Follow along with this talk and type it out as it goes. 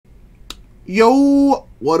Yo,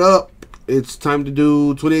 what up? It's time to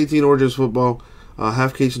do 2018 Origins football,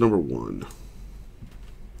 half case number 1.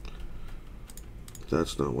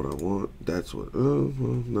 That's not what I want. That's what, well,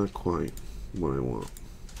 not quite what I want.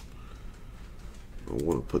 I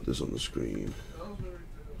want to put this on the screen.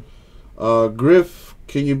 Griff,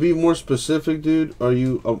 can you be more specific, dude? Are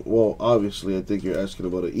you, well, obviously, I think you're asking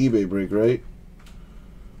about an eBay break, right?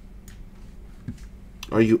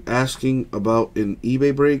 Are you asking about an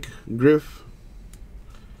eBay break, Griff?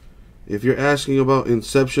 If you're asking about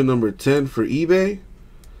Inception number 10 for eBay,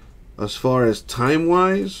 as far as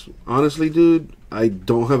time-wise, honestly, dude, I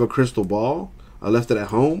don't have a crystal ball. I left it at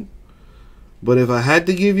home. But if I had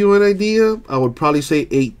to give you an idea, I would probably say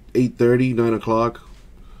 8:30, 9 o'clock.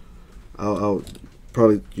 I'll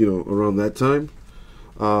probably, around that time.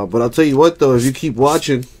 But I'll tell you what, though, if you keep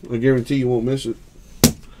watching, I guarantee you won't miss it.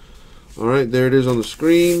 All right, there it is on the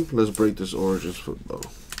screen. Let's break this Origins football.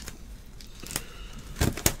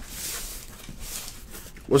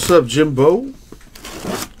 What's up, Jimbo?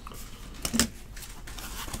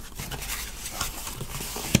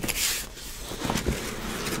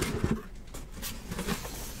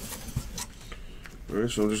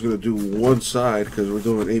 Alright, so I'm just going to do one side because we're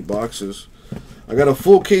doing 8 boxes. I got a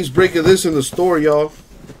full case break of this in the store, y'all.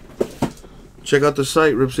 Check out the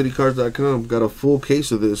site, ripcitycards.com. Got a full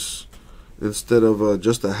case of this instead of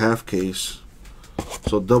just a half case.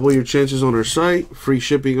 So double your chances on our site. Free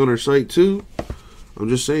shipping on our site, too. I'm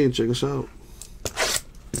just saying, check us out.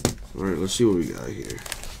 Alright, let's see what we got here.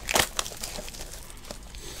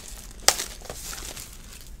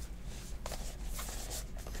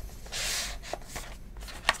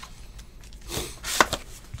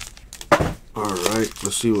 Alright,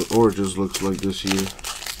 let's see what Origins looks like this year.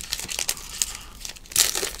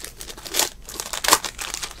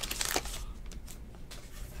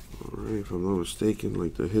 Alright, if I'm not mistaken,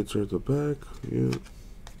 like the hits are at the back. Yeah.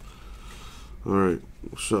 Alright,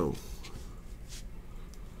 so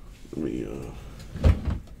let me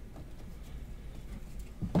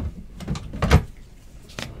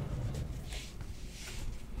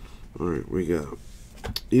alright, we got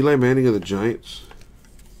Eli Manning of the Giants,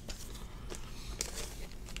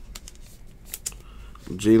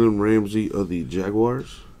 Jalen Ramsey of the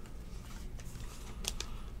Jaguars,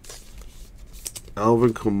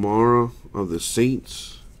 Alvin Kamara of the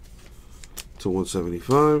Saints to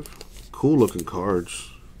 175. Cool looking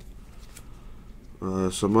cards.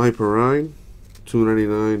 Samai Perine,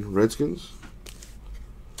 299 Redskins.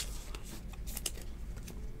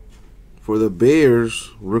 For the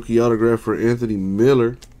Bears, rookie autograph for Anthony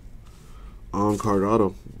Miller. On card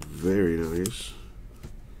auto. Very nice.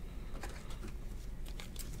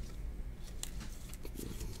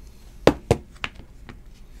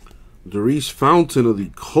 Darius Fountain of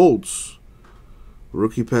the Colts.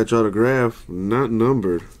 Rookie patch autograph, not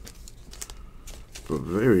numbered, but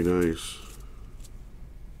very nice.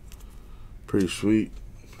 Pretty sweet.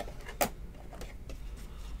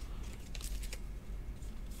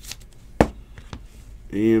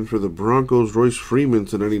 And for the Broncos, Royce Freeman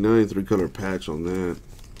to 99, 3-color patch on that.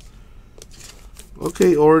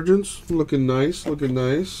 Okay, Origins, looking nice, looking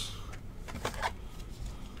nice.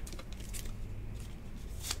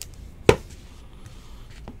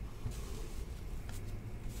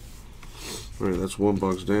 All right, that's one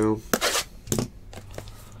box down.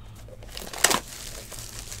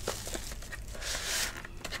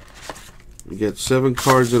 We get 7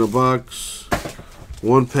 cards in a box,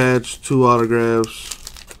 1 patch, 2 autographs,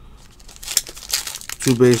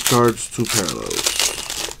 2 base cards, 2 parallels.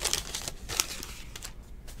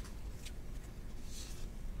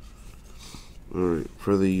 All right,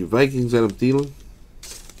 for the Vikings, Adam Thielen.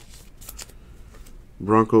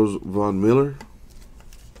 Broncos, Von Miller.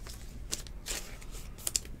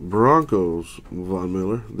 Broncos, Von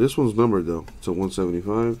Miller. This one's numbered, though. It's a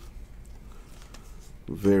 175.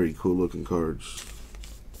 Very cool looking cards.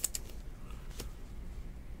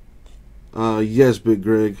 Yes, Big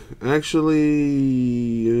Greg.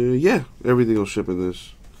 Actually, yeah, everything will ship in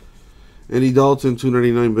this. Andy Dalton,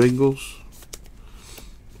 299 Bengals.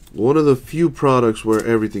 One of the few products where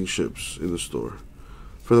everything ships in the store.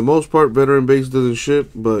 For the most part, veteran base doesn't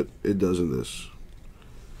ship, but it does in this.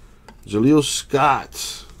 Jaleel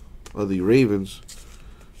Scott of the Ravens,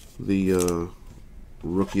 the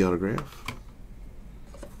rookie autograph.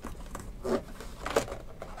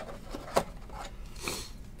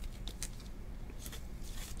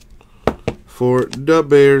 For the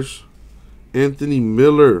Bears, Anthony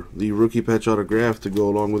Miller, the rookie patch autograph to go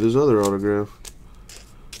along with his other autograph.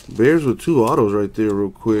 Bears with 2 autos right there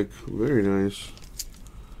real quick. Very nice.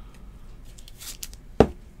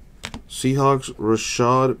 Seahawks,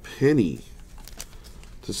 Rashad Penny.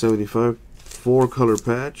 /75, 4-color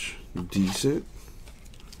patch, decent.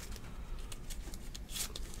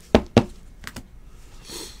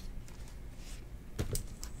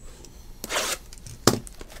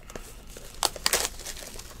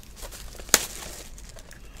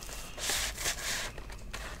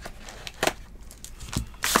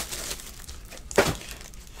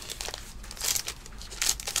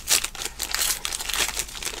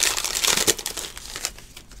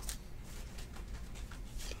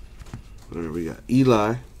 All right, we got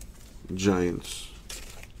Eli, Giants.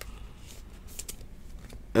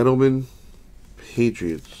 Edelman,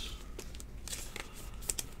 Patriots.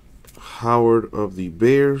 Howard of the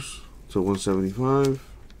Bears /175.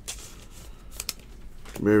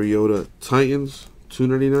 Mariota, Titans,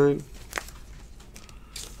 $2.99.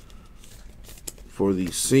 For the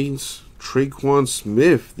Saints, Traquan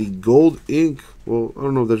Smith, the gold ink. Well, I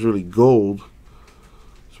don't know if that's really gold.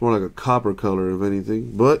 It's more like a copper color, if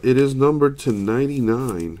anything. But it is numbered to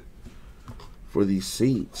 99 for the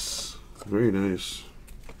Saints. Very nice.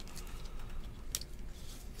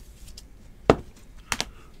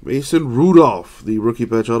 Mason Rudolph, the rookie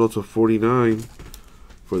patch auto /49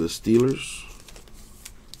 for the Steelers.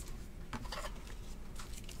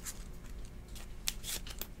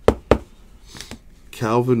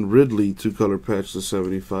 Calvin Ridley, 2-color patch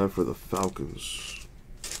 /75 for the Falcons.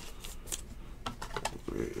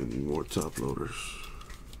 Right, any more top loaders?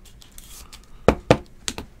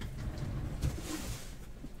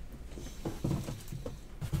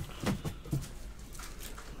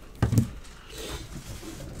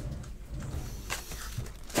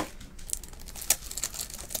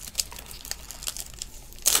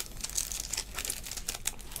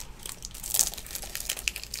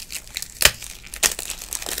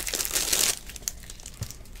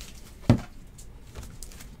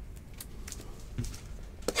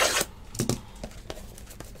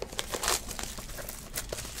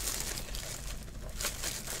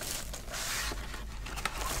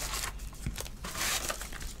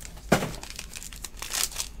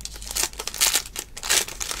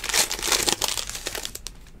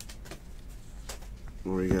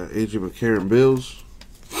 We got AJ McCarron, Bills.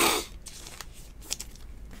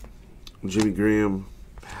 Jimmy Graham,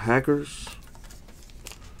 Packers.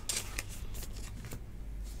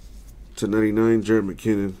 /99, Jared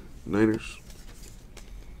McKinnon, Niners.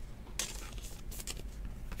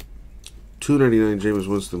 $2.99, Jameis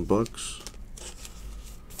Winston, Bucks.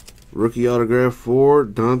 Rookie autograph for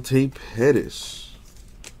Dante Pettis,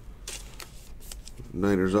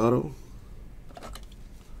 Niners auto.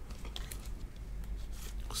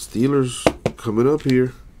 Steelers coming up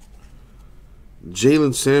here.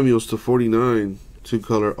 Jalen Samuels /49,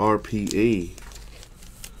 2-color RPA.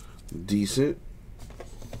 Decent.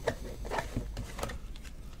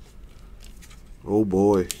 Oh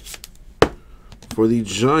boy. For the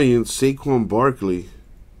Giants, Saquon Barkley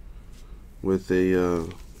with a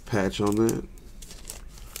patch on that.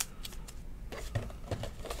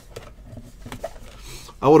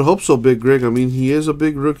 I would hope so, Big Greg. I mean, he is a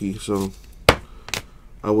big rookie, so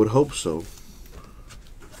I would hope so.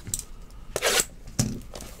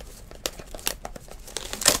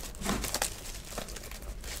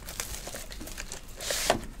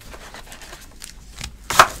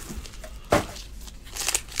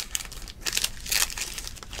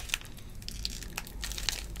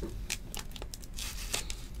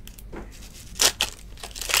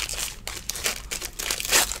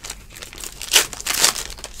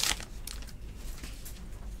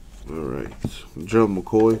 Alright, Gerald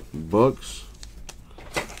McCoy, Bucks.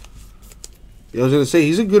 Yeah, I was going to say,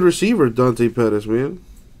 he's a good receiver, Dante Pettis, man.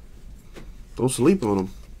 Don't sleep on him.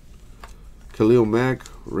 Khalil Mack,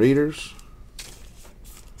 Raiders.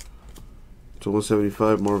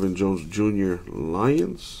 /175, Marvin Jones Jr.,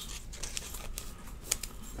 Lions.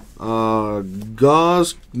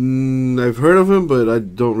 Gauze, I've heard of him, but I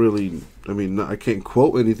don't really, I mean, I can't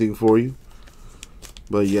quote anything for you.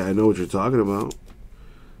 But yeah, I know what you're talking about.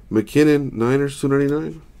 McKinnon, Niners,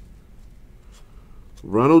 $2.99.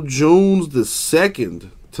 Ronald Jones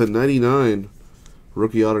II /99,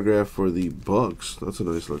 rookie autograph for the Bucks. That's a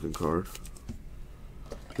nice looking card.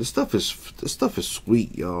 This stuff is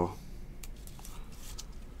sweet, y'all.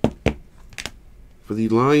 For the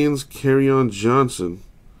Lions, Kerryon Johnson,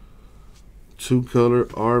 2-color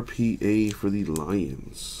RPA for the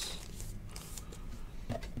Lions.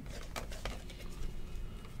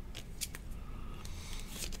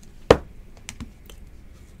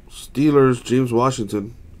 Steelers, James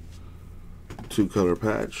Washington, 2-color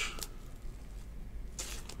patch.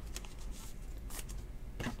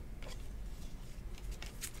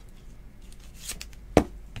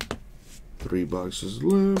 3 boxes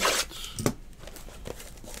left.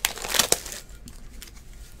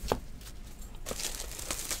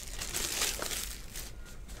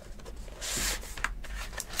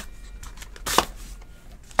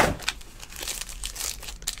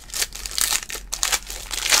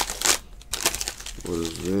 What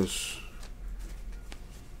is this?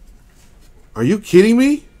 Are you kidding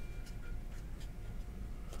me?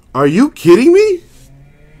 Are you kidding me?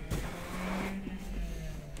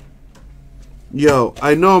 Yo,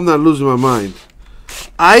 I know I'm not losing my mind.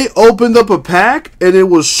 I opened up a pack and it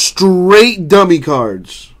was straight dummy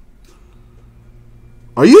cards.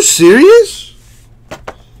 Are you serious?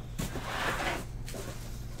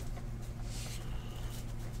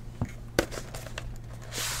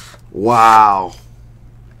 Wow.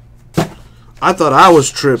 I thought I was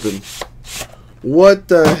tripping. What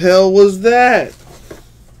the hell was that?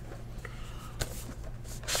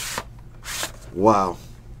 Wow.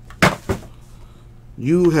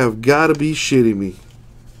 You have got to be shitting me.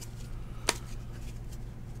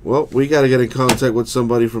 Well, we got to get in contact with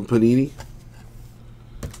somebody from Panini.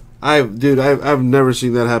 Dude, I've never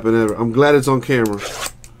seen that happen ever. I'm glad it's on camera.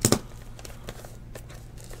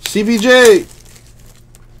 CBJ!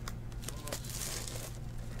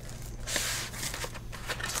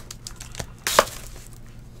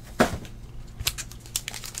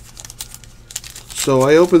 So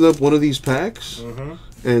I opened up one of these packs,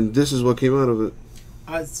 and this is what came out of it.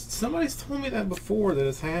 Somebody's told me that before, that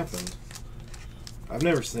it's happened. I've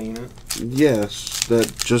never seen it. Yes,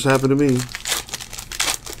 that just happened to me.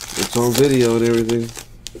 It's on video and everything.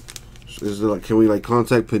 Is there like, can we like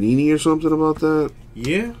contact Panini or something about that?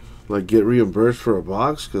 Yeah. Like get reimbursed for a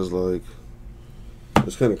box? Because like,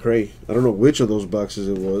 it's kind of crazy. I don't know which of those boxes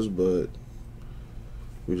it was, but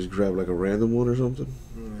we just grabbed like a random one or something.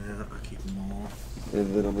 Yeah, I keep them all.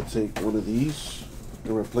 And then I'm going to take one of these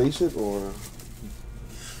and replace it, or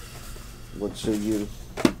what say you?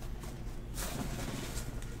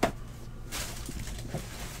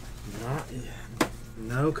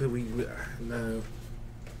 No, could we? No.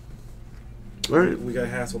 All right. We got to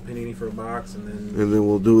hassle Panini for a box, and then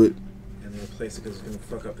we'll do it. And then replace it because it's going to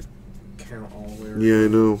fuck up the count all the way around. Yeah, I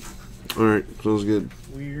know. All right, sounds good.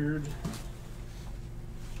 Weird.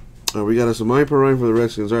 All right, we got us a Myperine for the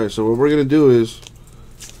Redskins. All right, so what we're going to do is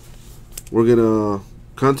we're going to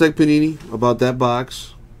contact Panini about that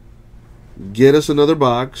box, get us another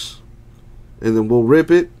box, and then we'll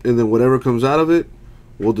rip it, and then whatever comes out of it,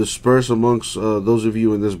 we'll disperse amongst those of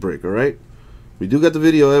you in this break, all right? We do got the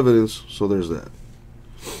video evidence, so there's that.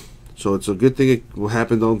 So it's a good thing it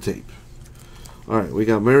happened on tape. All right, we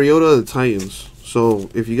got Mariota of the Titans. So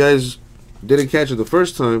if you guys didn't catch it the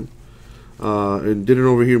first time and didn't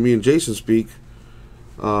overhear me and Jason speak,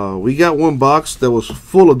 we got one box that was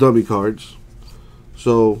full of dummy cards.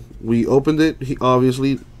 So we opened it,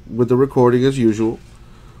 obviously, with the recording as usual.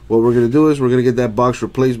 What we're going to do is we're going to get that box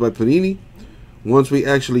replaced by Panini. Once we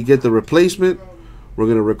actually get the replacement, we're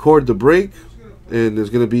going to record the break, and there's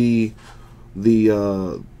going to be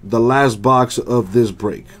the last box of this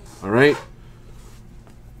break. All right?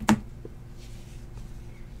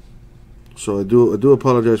 So I do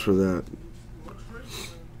apologize for that.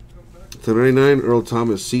 299 Earl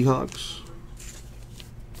Thomas Seahawks.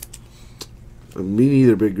 Me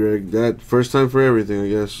neither, Big Greg. That first time for everything, I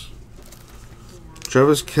guess.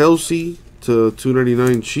 Travis Kelce to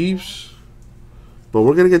 299 Chiefs. But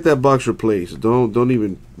we're gonna get that box replaced. Don't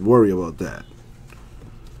even worry about that.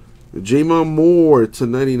 Jamon Moore to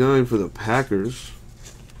 99 for the Packers.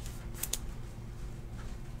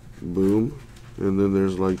 Boom. And then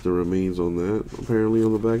there's like the remains on that, apparently,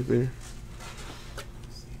 on the back there.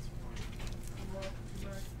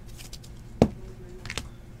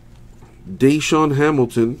 Deshaun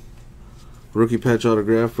Hamilton, rookie patch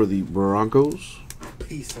autograph for the Broncos.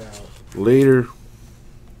 Peace out. Later.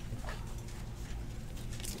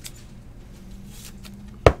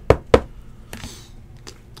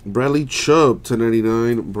 Bradley Chubb to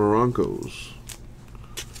 99 Broncos.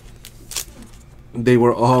 They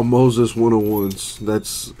were all Moses 101s.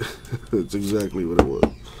 That's that's exactly what it was.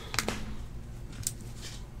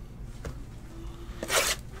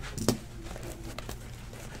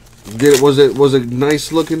 Was it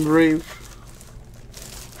nice looking, Brave?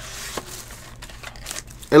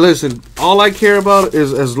 And listen, all I care about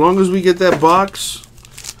is as long as we get that box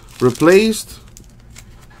replaced,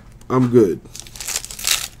 I'm good.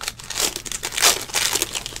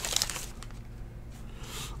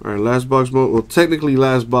 All right, last box mode. Well, technically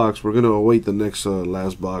last box. We're going to await the next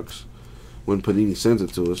last box when Panini sends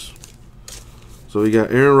it to us. So we got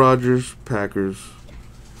Aaron Rodgers, Packers,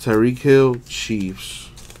 Tyreek Hill, Chiefs,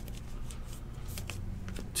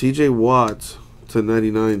 TJ Watt to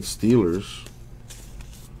 99 Steelers.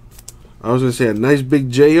 I was going to say a nice big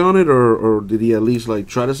J on it, or did he at least like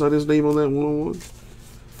try to sign his name on that 101?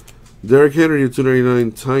 Derrick Henry to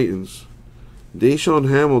 299 Titans. Deshaun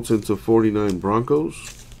Hamilton to 49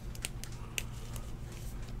 Broncos.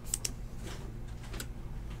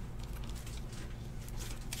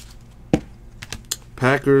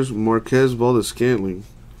 Packers, Marquez Valdes-Scantling,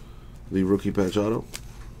 the rookie patch auto.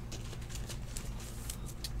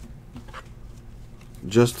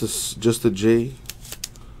 Just a J.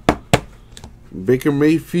 Baker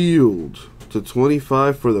Mayfield to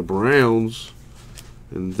 25 for the Browns.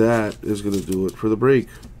 And that is going to do it for the break.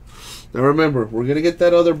 Now remember, we're going to get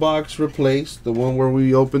that other box replaced. The one where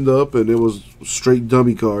we opened up and it was straight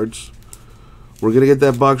dummy cards. We're going to get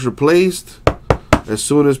that box replaced. As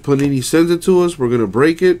soon as Panini sends it to us, we're going to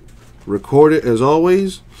break it, record it as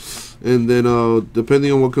always, and then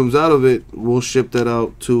depending on what comes out of it, we'll ship that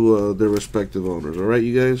out to their respective owners. Alright,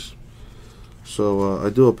 you guys? So I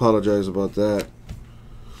do apologize about that.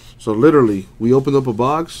 So literally, we opened up a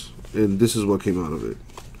box, and this is what came out of it.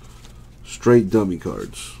 Straight dummy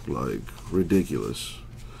cards. Like, ridiculous.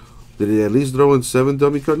 Did they at least throw in 7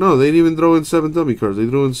 dummy cards? No, they didn't even throw in 7 dummy cards. They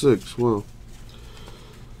threw in 6. Wow.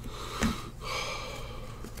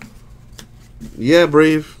 Yeah,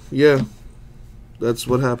 Brave. Yeah. That's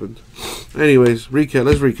what happened. Anyways, recap.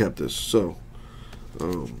 Let's recap this. So,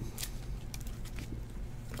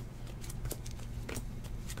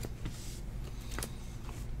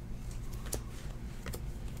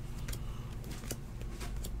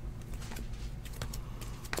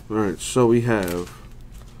 alright, so we have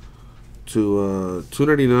to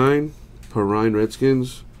 299 Perrine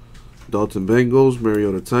Redskins, Dalton Bengals,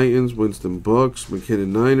 Mariota Titans, Winston Bucks, McKinnon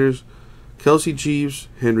Niners, Kelsey Chiefs,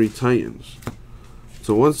 Henry Titans.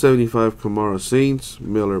 To 175 Kamara Saints,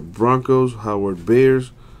 Miller Broncos, Howard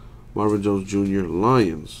Bears, Marvin Jones Jr.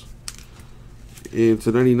 Lions. And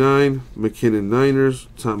to 99 McKinnon Niners,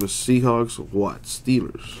 Thomas Seahawks, Watt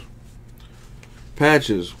Steelers.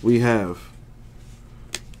 Patches, we have,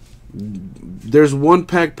 there's 1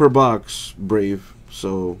 pack per box, Brave,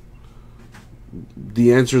 so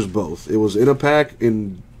the answer is both. It was in a pack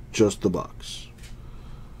in just the box.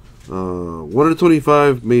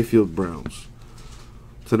 125 Mayfield Browns.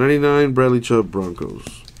 To 99 Bradley Chubb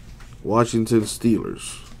Broncos. Washington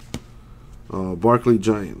Steelers. Barkley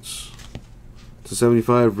Giants. To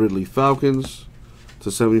 75 Ridley Falcons. To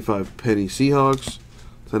 75 Penny Seahawks.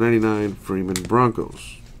 To 99 Freeman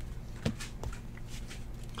Broncos.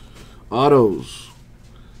 Autos.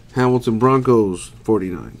 Hamilton Broncos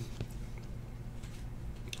 49.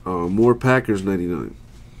 More Packers 99.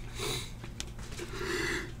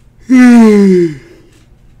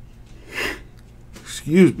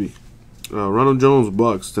 Excuse me. Ronald Jones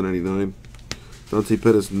Bucks to 99. Dante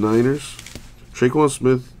Pettis Niners. Traquan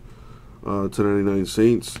Smith to 99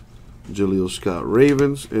 Saints. Jaleel Scott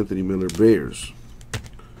Ravens. Anthony Miller Bears.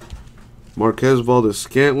 Marquez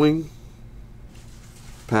Valdes-Scantling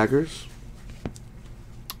Packers.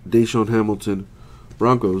 Deshaun Hamilton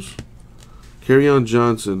Broncos. Kerryon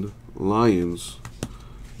Johnson Lions.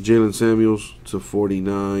 Jalen Samuels to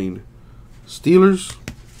 49 Steelers.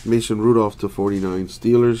 Mason Rudolph to 49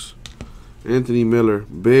 Steelers. Anthony Miller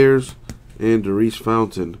Bears. And Darius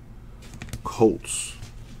Fountain Colts.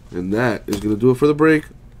 And that is going to do it for the break.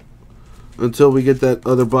 Until we get that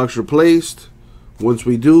other box replaced. Once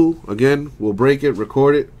we do, again, we'll break it,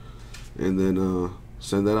 record it, and then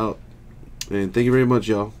send that out. And thank you very much,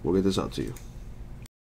 y'all. We'll get this out to you.